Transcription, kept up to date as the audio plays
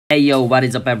Hey yo, what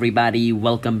is up everybody?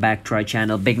 Welcome back to our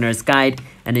channel Beginner's Guide,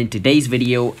 and in today's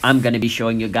video I'm gonna be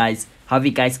showing you guys how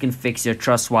you guys can fix your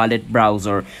Trust Wallet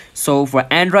browser. So for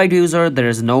Android user, there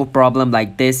is no problem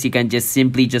like this. You can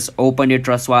simply open your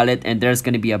Trust Wallet and there's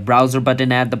gonna be a browser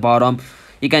button at the bottom.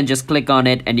 You can just click on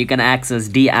it and you can access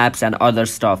DApps and other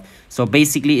stuff. So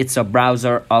basically it's a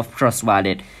browser of Trust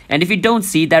Wallet. And if you don't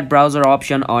see that browser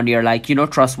option on your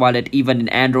Trust Wallet even in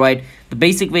Android, the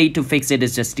basic way to fix it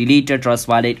is just delete your Trust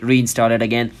Wallet, reinstall it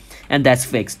again, and that's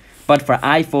fixed. But for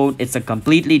iPhone, it's a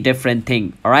completely different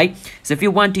thing, alright? So if you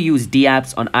want to use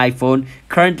DApps on iPhone,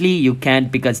 currently you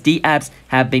can't because DApps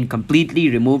have been completely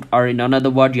removed, or in another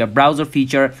word, your browser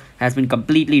feature has been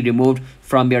completely removed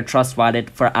from your Trust Wallet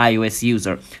for iOS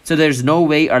user. So there's no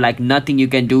way or nothing you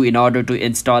can do in order to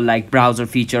install browser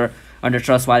feature on the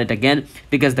Trust Wallet again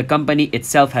because the company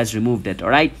itself has removed it,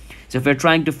 alright? So if you're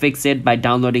trying to fix it by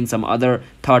downloading some other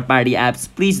third-party apps,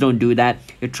 please don't do that.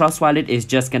 Your Trust Wallet is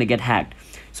just gonna get hacked.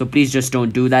 So please just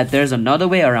don't do that. There's another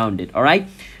way around it, alright?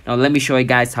 Now let me show you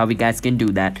guys how you guys can do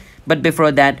that. But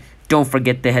before that, don't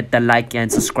forget to hit the like and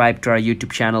subscribe to our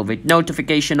YouTube channel with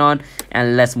notification on,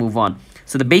 and let's move on.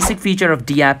 So the basic feature of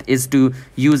DApp is to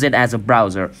use it as a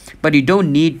browser, but you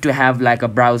don't need to have a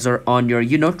browser on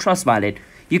your Trust Wallet.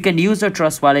 You can use your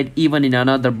Trust Wallet even in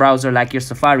another browser like your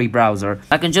Safari browser.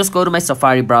 I can just go to my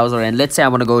Safari browser and let's say I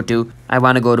want to go to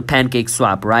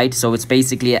PancakeSwap, right? So it's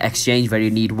basically an exchange where you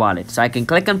need wallet. So I can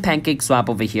click on PancakeSwap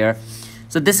over here.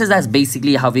 So this is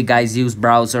basically how you guys use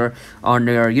browser on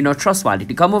your Trust Wallet.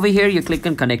 You come over here, you click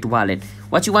on Connect Wallet.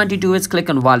 What you want to do is click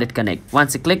on Wallet Connect.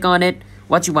 Once you click on it,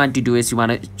 what you want to do is you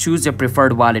want to choose your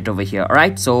preferred wallet over here,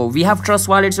 alright? So we have Trust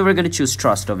Wallet, so we're going to choose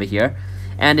Trust over here.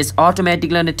 And it's automatically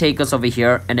going to take us over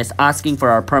here and it's asking for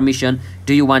our permission.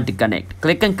 Do you want to connect?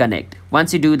 Click on Connect.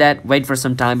 Once you do that, wait for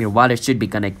some time, your wallet should be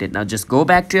connected. Now just go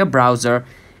back to your browser,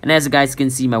 and as you guys can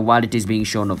see, my wallet is being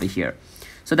shown over here.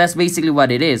 So that's basically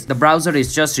what it is. The browser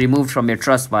is just removed from your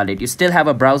Trust Wallet. You still have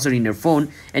a browser in your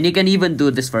phone, and you can even do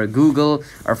this for Google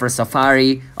or for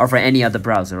Safari or for any other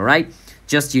browser, alright?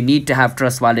 Just you need to have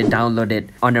Trust Wallet downloaded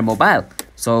on your mobile.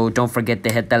 So don't forget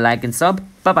to hit the like and sub.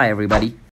 Bye bye everybody.